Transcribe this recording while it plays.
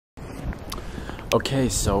Okay,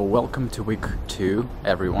 so welcome to week 2,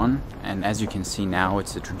 everyone. And as you can see now,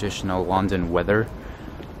 it's the traditional London weather.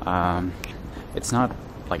 It's not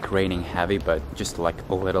like raining heavy, but just like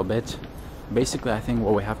a little bit. Basically, I think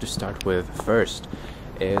what we have to start with first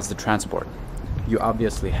is the transport. You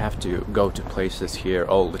obviously have to go to places here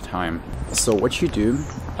all the time. So what you do,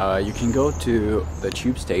 you can go to the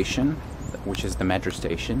tube station, which is the metro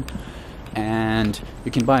station, and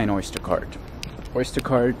you can buy an Oyster card. Oyster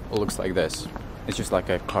card looks like this. It's just like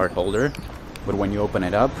a card holder, but when you open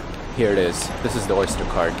it up, here it is. This is the Oyster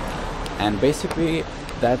card, and basically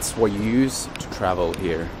that's what you use to travel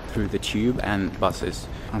here through the tube and buses.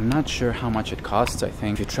 I'm not sure how much it costs. I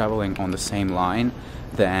think if you're traveling on the same line,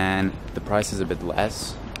 then the price is a bit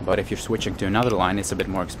less, but if you're switching to another line, it's a bit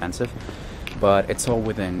more expensive. But it's all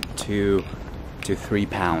within £2 to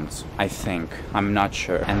 £3, I think. I'm not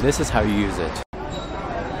sure. And this is how you use it.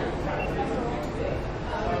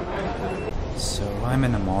 So I'm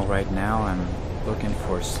in the mall right now. I'm looking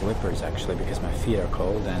for slippers actually because my feet are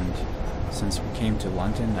cold, and since we came to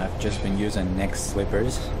London I've just been using Next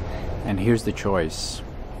slippers, and here's the choice.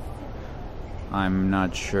 I'm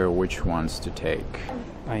not sure which ones to take.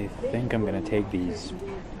 I think I'm gonna take these.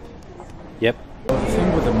 Yep. The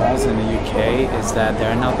thing with the malls in the UK is that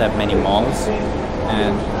there are not that many malls,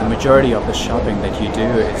 and the majority of the shopping that you do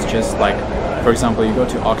is just like, for example, you go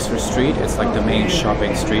to Oxford Street, it's like the main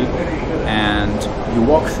shopping street, and you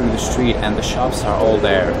walk through the street and the shops are all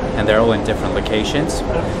there, and they're all in different locations.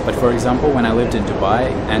 But for example, when I lived in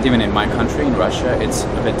Dubai, and even in my country, in Russia, it's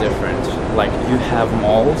a bit different. Like, you have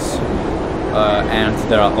malls, and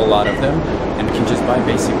there are a lot of them, and you can just buy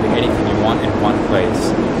basically anything you want in one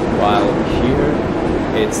place. While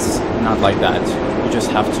here, it's not like that. You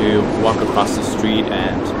just have to walk across the street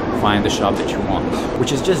and find the shop that you want,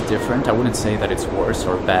 which is just different. I wouldn't say that it's worse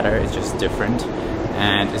or better, it's just different,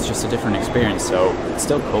 and it's just a different experience, so it's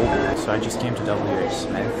still cool. So I just came to W.H.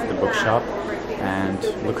 Smith, the bookshop, and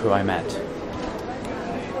look who I met.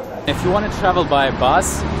 If you want to travel by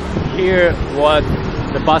bus, here what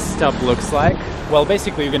the bus stop looks like. Well,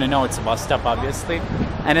 basically you're gonna know it's a bus stop, obviously,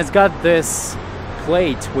 and it's got this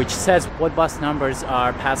plate which says what bus numbers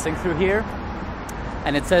are passing through here,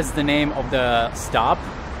 and it says the name of the stop.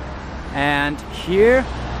 And here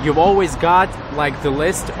you've always got like the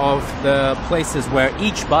list of the places where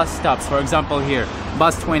each bus stops. For example, here,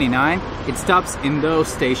 bus 29, it stops in those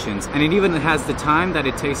stations, and it even has the time that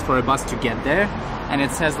it takes for a bus to get there, and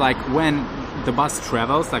it says like when the bus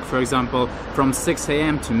travels. Like, for example, from 6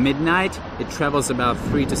 a.m. to midnight, it travels about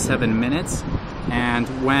 3 to 7 minutes, and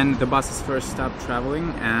when the buses first stop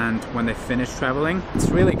traveling and when they finish traveling. It's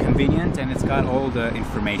really convenient, and it's got all the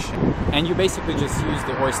information, and you basically just use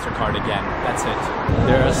the Oyster card again. That's it.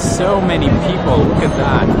 There are so many people. Look at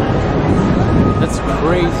that. That's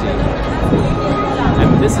crazy.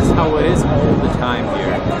 And this is how it is all the time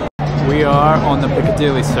here. We are on the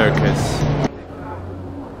Piccadilly Circus.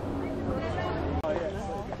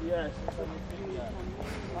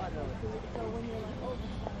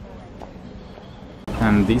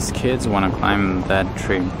 And these kids want to climb that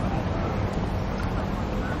tree.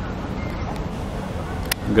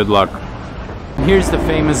 Good luck. Here's the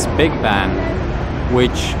famous Big Ben,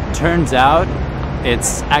 which turns out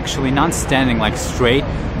it's actually not standing like straight,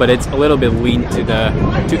 but it's a little bit leaned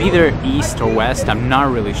to either east or west. I'm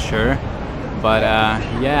not really sure, but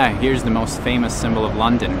yeah, here's the most famous symbol of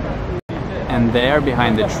London. And there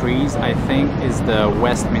behind the trees, I think, is the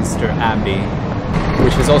Westminster Abbey,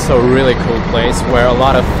 which is also a really cool place where a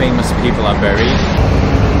lot of famous people are buried.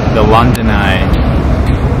 The London Eye.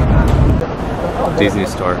 Disney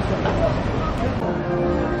Store.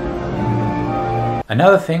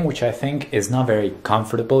 Another thing which I think is not very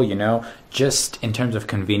comfortable, you know, just in terms of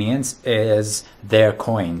convenience, is their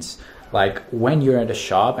coins. Like, when you're at a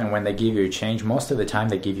shop and when they give you change, most of the time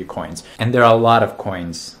they give you coins. And there are a lot of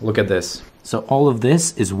coins. Look at this. So all of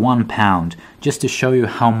this is £1. Just to show you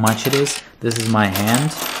how much it is, this is my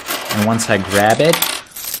hand, and once I grab it,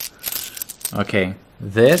 okay,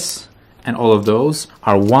 this and all of those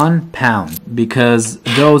are £1, because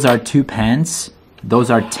those are 2 pence, those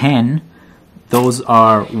are 10, those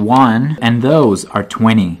are 1, and those are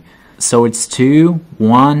 20. So it's 2,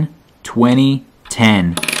 1, 20,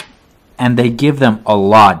 10. And they give them a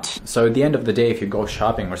lot. So at the end of the day, if you go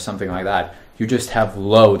shopping or something like that, you just have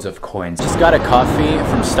loads of coins. Just got a coffee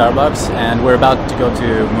from Starbucks, and we're about to go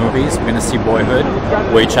to movies. We're gonna see Boyhood,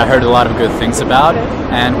 which I heard a lot of good things about.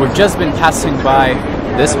 And we've just been passing by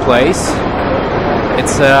this place.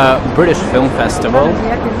 It's a British Film Festival,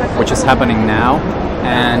 which is happening now.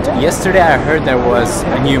 And yesterday I heard there was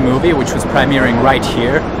a new movie which was premiering right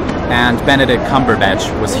here. and Benedict Cumberbatch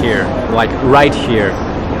was here, like right here,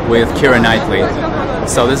 with Keira Knightley.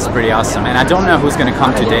 So this is pretty awesome. And I don't know who's gonna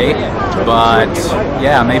come today, but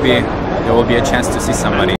yeah, maybe there will be a chance to see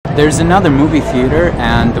somebody. There's another movie theater,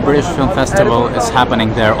 and the British Film Festival is happening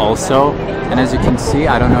there also. And as you can see,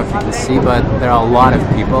 I don't know if you can see, but there are a lot of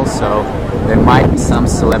people, so there might be some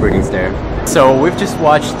celebrities there. So we've just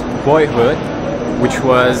watched Boyhood, which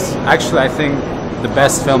was actually, I think, the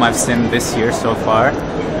best film I've seen this year so far.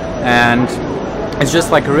 And it's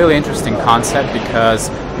just like a really interesting concept, because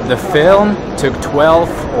the film took 12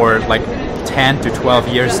 or like 10 to 12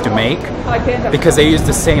 years to make, because they used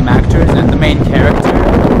the same actors, and the main character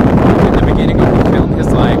in the beginning of the film is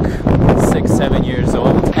like 6-7 years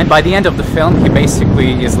old, and by the end of the film he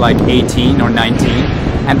basically is like 18 or 19,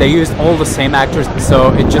 and they used all the same actors,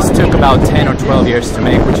 so it just took about 10 or 12 years to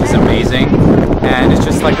make, which is amazing. And it's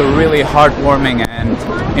just like a really heartwarming and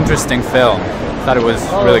interesting film. I thought it was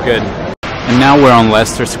really good. And now we're on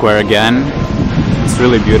Leicester Square again. It's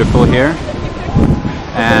really beautiful here.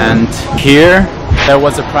 And here there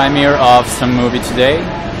was a premiere of some movie today,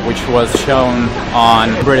 which was shown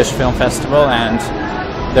on British Film Festival, and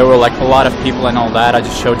there were like a lot of people and all that. I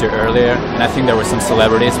just showed you earlier, and I think there were some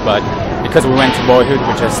celebrities, but because we went to Boyhood,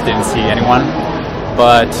 we just didn't see anyone,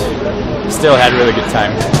 but still had a really good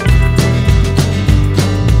time.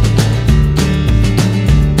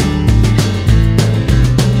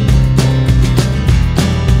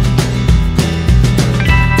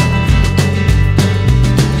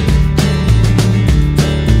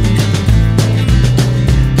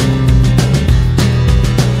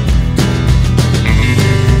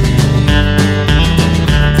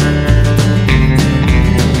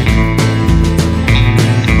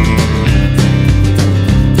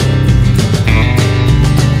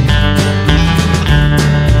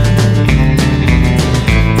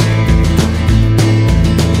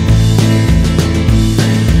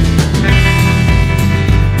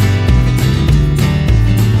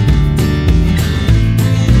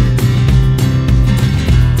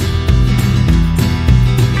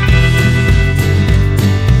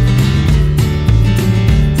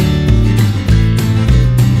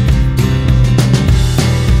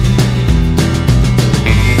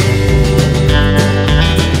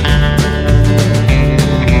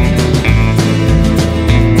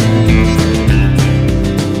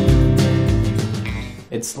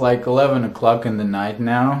 It's like 11 o'clock in the night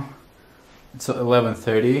now. It's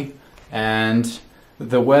 11:30, and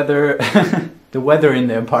the weather the weather in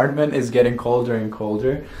the apartment is getting colder and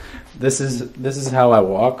colder. This is how I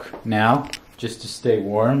walk now, just to stay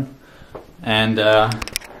warm. And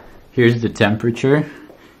here's the temperature.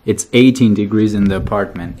 It's 18 degrees in the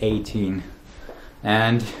apartment, 18.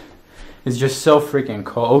 And it's just so freaking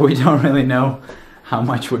cold. We don't really know how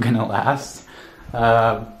much we're gonna last.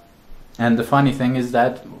 And the funny thing is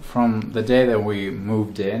that from the day that we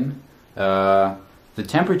moved in, the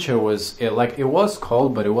temperature was, it was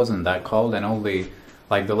cold, but it wasn't that cold. And only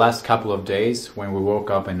like the last couple of days when we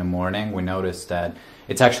woke up in the morning, we noticed that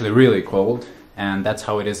it's actually really cold. And that's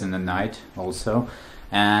how it is in the night also.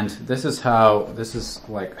 And this is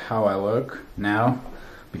like how I look now,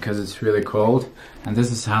 because it's really cold. And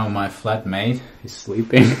this is how my flatmate is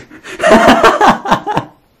sleeping.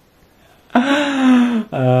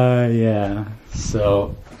 Yeah,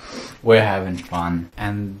 so we're having fun.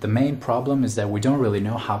 And the main problem is that we don't really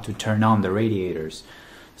know how to turn on the radiators.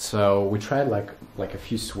 So we tried like a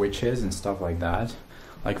few switches and stuff like that.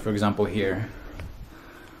 Like for example here,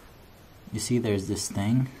 you see there's this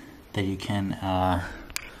thing that you can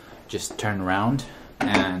just turn around,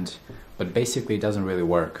 but basically it doesn't really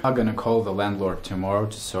work. I'm gonna call the landlord tomorrow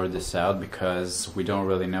to sort this out, because we don't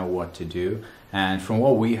really know what to do. And from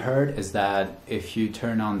what we heard is that if you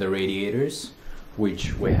turn on the radiators,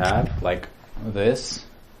 which we have, like this,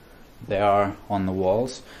 they are on the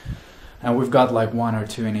walls, and we've got like 1 or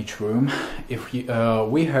 2 in each room. If you,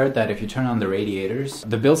 we heard that if you turn on the radiators,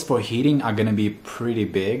 the bills for heating are gonna be pretty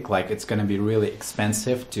big. Like it's gonna be really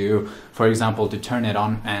expensive to, for example, to turn it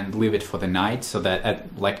on and leave it for the night, so that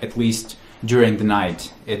at least during the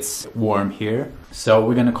night it's warm here. So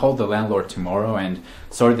we're gonna call the landlord tomorrow and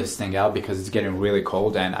sort this thing out, because it's getting really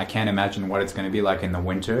cold and I can't imagine what it's gonna be like in the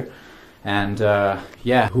winter. And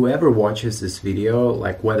yeah, whoever watches this video,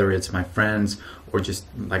 like whether it's my friends or just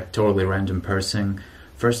like totally random person,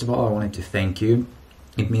 first of all I wanted to thank you.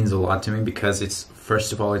 It means a lot to me, because it's,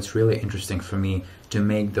 first of all, it's really interesting for me to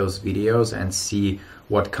make those videos and see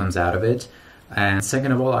what comes out of it. And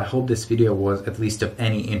second of all, I hope this video was at least of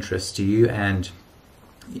any interest to you, and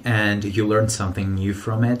you learned something new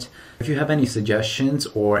from it. If you have any suggestions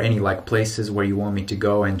or any like places where you want me to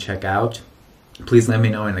go and check out, Please let me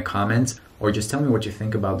know in the comments, or just tell me what you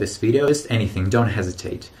think about this video. Just anything, don't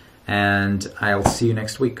hesitate. And I'll see you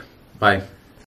next week. Bye.